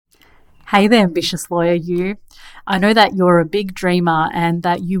Hey there, ambitious lawyer, you. I know that you're a big dreamer and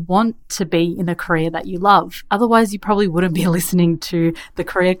that you want to be in a career that you love. Otherwise, you probably wouldn't be listening to the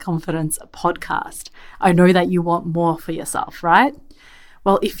Career Confidence podcast. I know that you want more for yourself, right?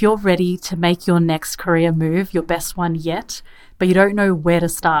 Well, if you're ready to make your next career move, your best one yet, but you don't know where to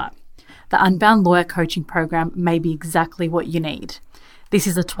start, the Unbound Lawyer Coaching Program may be exactly what you need. This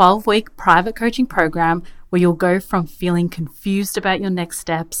is a 12-week private coaching program where you'll go from feeling confused about your next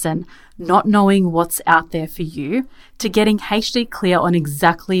steps and not knowing what's out there for you to getting HD clear on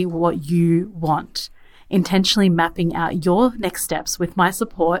exactly what you want, intentionally mapping out your next steps with my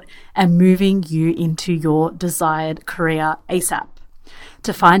support and moving you into your desired career ASAP.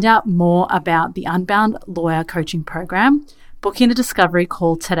 To find out more about the Unbound Lawyer Coaching Program, book in a discovery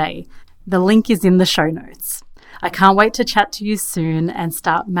call today. The link is in the show notes. I can't wait to chat to you soon and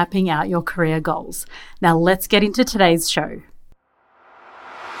start mapping out your career goals. Now let's get into today's show.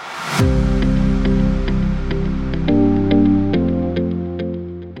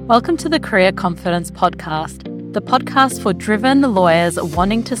 Welcome to the Career Confidence podcast, the podcast for driven lawyers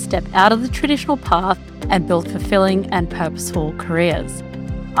wanting to step out of the traditional path and build fulfilling and purposeful careers.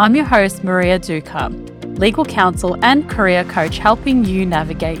 I'm your host, Maria Duca, legal counsel and career coach, helping you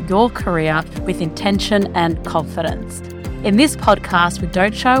navigate your career with intention and confidence. In this podcast, we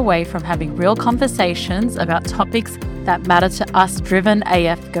don't shy away from having real conversations about topics that matter to us driven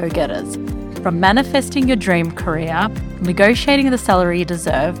AF go-getters. From manifesting your dream career, negotiating the salary you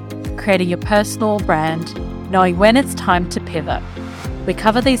deserve, creating your personal brand, knowing when it's time to pivot. We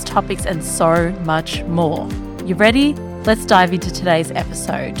cover these topics and so much more. You ready? Let's dive into today's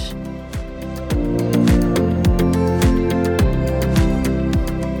episode.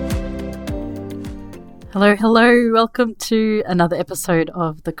 Hello. Welcome to another episode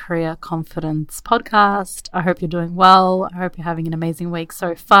of the Career Confidence podcast. I hope you're doing well. I hope you're having an amazing week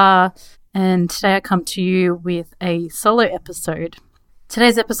so far. And today I come to you with a solo episode.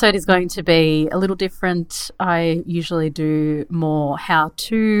 Today's episode is going to be a little different. I usually do more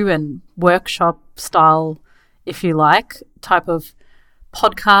how-to and workshop style, if you like, type of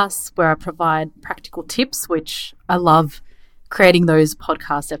podcasts where I provide practical tips, which I love creating those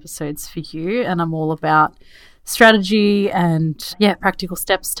podcast episodes for you. And I'm all about strategy and practical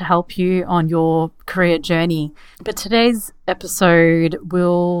steps to help you on your career journey. But today's episode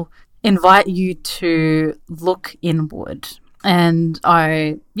will invite you to look inward. And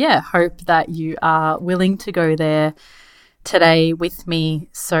I hope that you are willing to go there today with me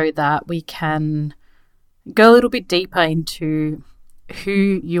so that we can go a little bit deeper into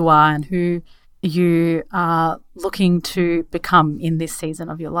who you are and who you are looking to become in this season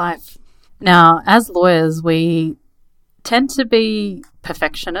of your life. Now, as lawyers, we tend to be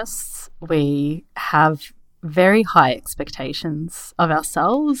perfectionists. We have very high expectations of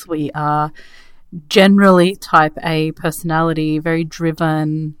ourselves. We are generally type A personality, very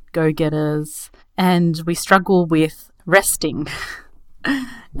driven, go-getters, and we struggle with resting. And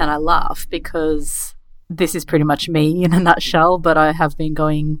I laugh because this is pretty much me in a nutshell, but I have been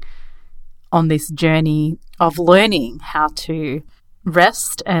going on this journey of learning how to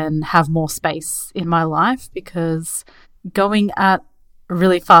rest and have more space in my life, because going at a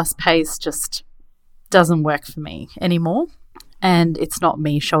really fast pace just doesn't work for me anymore. And it's not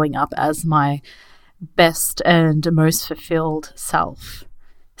me showing up as my best and most fulfilled self.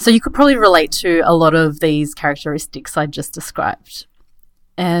 So you could probably relate to a lot of these characteristics I just described.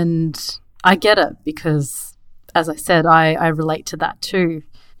 And I get it because, as I said, I relate to that too.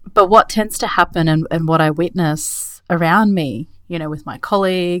 But what tends to happen and what I witness around me, with my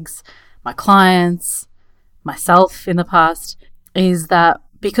colleagues, my clients, myself in the past, is that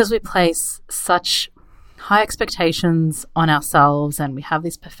because we place such high expectations on ourselves and we have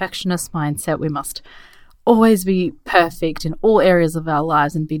this perfectionist mindset, we must always be perfect in all areas of our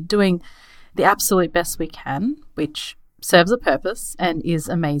lives and be doing the absolute best we can, which serves a purpose and is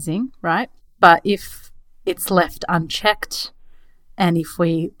amazing, right? But if it's left unchecked, and if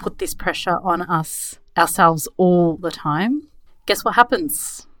we put this pressure on ourselves all the time, guess what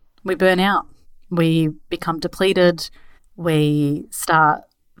happens? We burn out. We become depleted. We start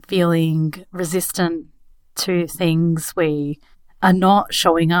feeling resistant to things. We are not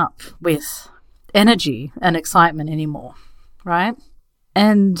showing up with energy and excitement anymore, right?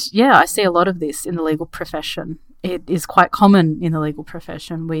 And I see a lot of this in the legal profession. It is quite common in the legal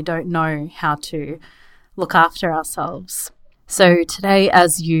profession. We don't know how to look after ourselves. So today,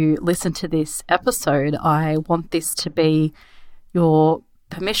 as you listen to this episode, I want this to be your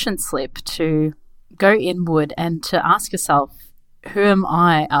permission slip to go inward and to ask yourself, who am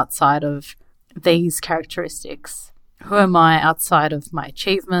I outside of these characteristics? Who am I outside of my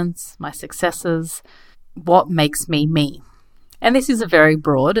achievements, my successes? What makes me me? And this is a very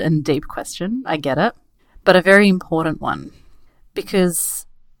broad and deep question, I get it, but a very important one, because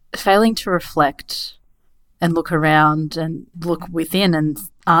failing to reflect and look around and look within and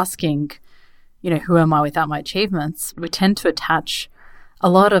asking, who am I without my achievements? We tend to attach a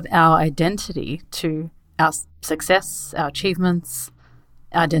lot of our identity to our success, our achievements,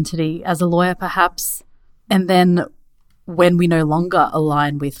 our identity as a lawyer perhaps. And then when we no longer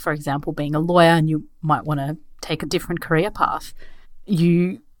align with, for example, being a lawyer, and you might want to take a different career path,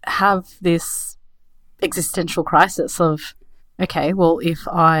 you have this existential crisis of, okay, well, if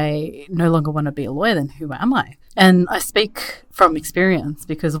I no longer want to be a lawyer, then who am I? And I speak from experience,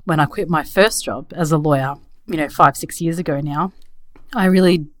 because when I quit my first job as a lawyer, 5-6 years ago now, I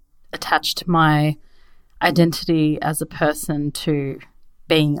really attached my identity as a person to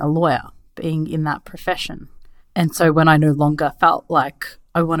being a lawyer, being in that profession. And so when I no longer felt like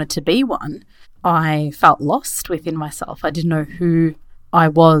I wanted to be one, I felt lost within myself. I didn't know who I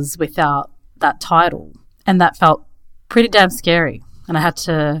was without that title. And that felt pretty damn scary. And I had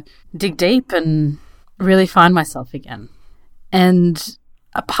to dig deep and really find myself again. And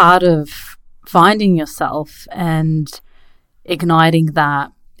a part of finding yourself and igniting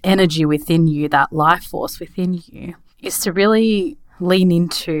that energy within you, that life force within you, is to really lean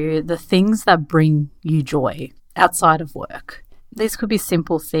into the things that bring you joy outside of work. These could be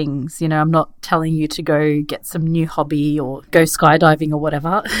simple things. I'm not telling you to go get some new hobby or go skydiving or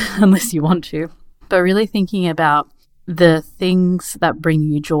whatever, unless you want to, but really thinking about the things that bring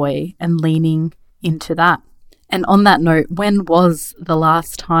you joy and leaning into that. And on that note, when was the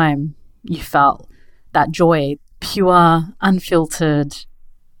last time you felt that joy, pure, unfiltered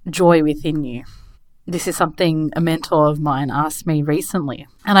joy within you? This is something a mentor of mine asked me recently,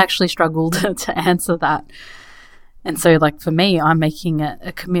 and I actually struggled to answer that. And so, for me, I'm making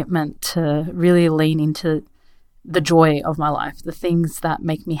a commitment to really lean into the joy of my life, the things that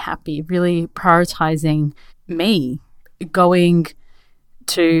make me happy, really prioritizing me, going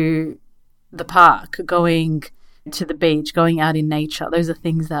to the park, going to the beach, going out in nature. Those are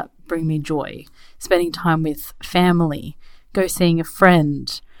things that bring me joy. Spending time with family, go seeing a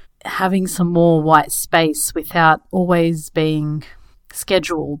friend, having some more white space without always being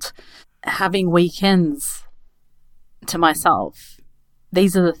scheduled, having weekends to myself.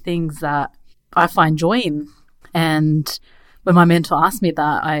 These are the things that I find joy in. And when my mentor asked me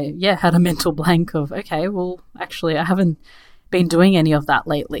that, I had a mental blank of, okay, well, actually, I haven't been doing any of that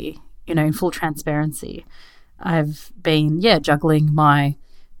lately, in full transparency. I've been, juggling my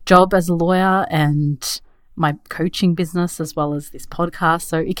job as a lawyer and my coaching business as well as this podcast.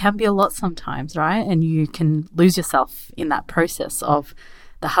 So it can be a lot sometimes, right? And you can lose yourself in that process of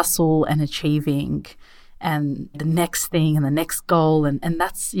the hustle and achieving and the next thing and the next goal. And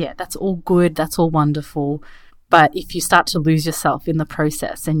that's all good. That's all wonderful. But if you start to lose yourself in the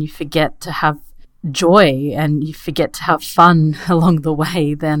process and you forget to have joy and you forget to have fun along the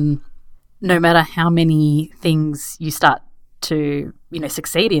way, then no matter how many things you start to,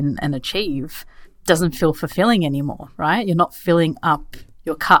 succeed in and achieve, doesn't feel fulfilling anymore, right? You're not filling up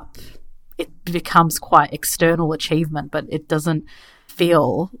your cup. It becomes quite external achievement, but it doesn't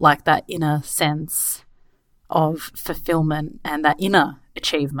feel like that inner sense of fulfillment and that inner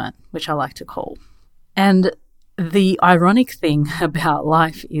achievement, which I like to call. And the ironic thing about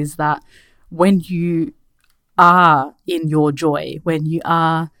life is that when you are in your joy, when you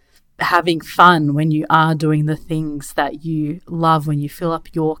are having fun, when you are doing the things that you love, when you fill up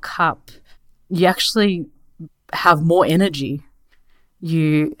your cup, you actually have more energy.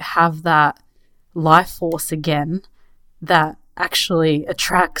 You have that life force again that actually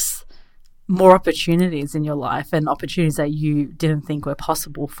attracts more opportunities in your life and opportunities that you didn't think were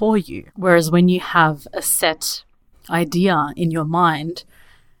possible for you. Whereas when you have a set idea in your mind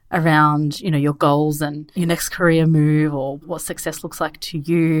around, your goals and your next career move or what success looks like to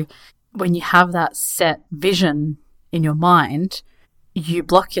you, when you have that set vision in your mind, you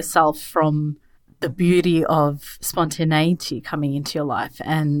block yourself from the beauty of spontaneity coming into your life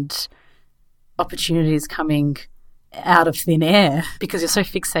and opportunities coming out of thin air because you're so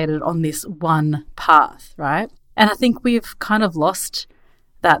fixated on this one path, right? And I think we've kind of lost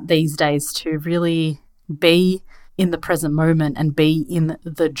that these days to really be in the present moment and be in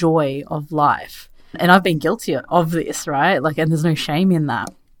the joy of life. And I've been guilty of this, right? And there's no shame in that.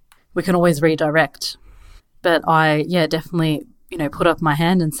 We can always redirect. But I, definitely, put up my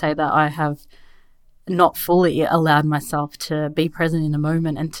hand and say that I have not fully allowed myself to be present in a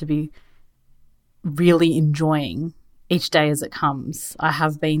moment and to be really enjoying each day as it comes. I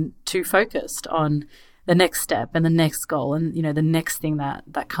have been too focused on the next step and the next goal and, the next thing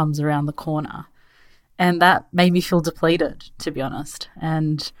that comes around the corner. And that made me feel depleted, to be honest.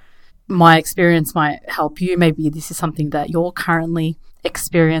 And my experience might help you. Maybe this is something that you're currently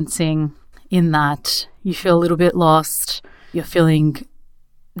experiencing, in that you feel a little bit lost, you're feeling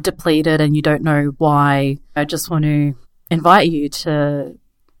depleted and you don't know why. I just want to invite you to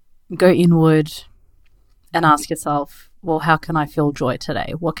go inward and ask yourself, well, how can I feel joy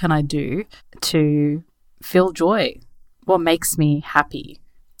today? What can I do to feel joy? What makes me happy?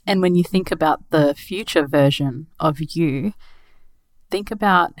 And when you think about the future version of you, think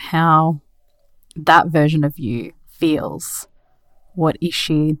about how that version of you feels. What is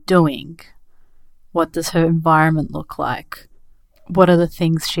she doing? What does her environment look like? What are the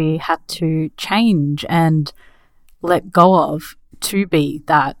things she had to change and let go of to be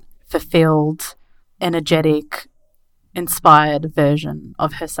that fulfilled, energetic, inspired version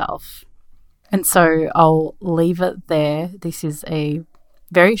of herself? And so I'll leave it there. This is a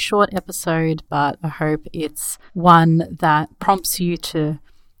very short episode, but I hope it's one that prompts you to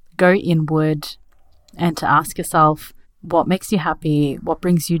go inward and to ask yourself what makes you happy, what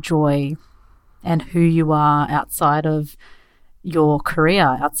brings you joy, and who you are outside of your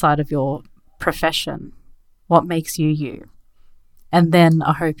career, outside of your profession. What makes you you? And then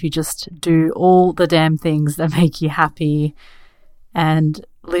I hope you just do all the damn things that make you happy and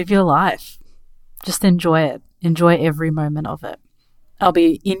live your life. Just enjoy it. Enjoy every moment of it. I'll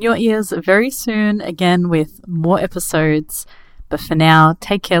be in your ears very soon again with more episodes. But for now,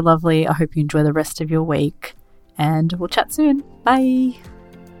 take care, lovely. I hope you enjoy the rest of your week and we'll chat soon. Bye.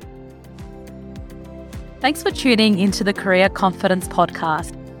 Thanks for tuning into the Career Confidence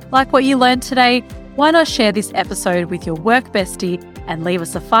Podcast. Like what you learned today, why not share this episode with your work bestie and leave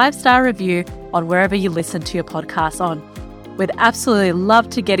us a 5-star review on wherever you listen to your podcast on. We'd absolutely love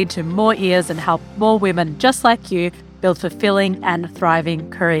to get into more ears and help more women just like you build fulfilling and thriving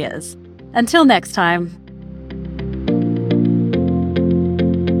careers. Until next time.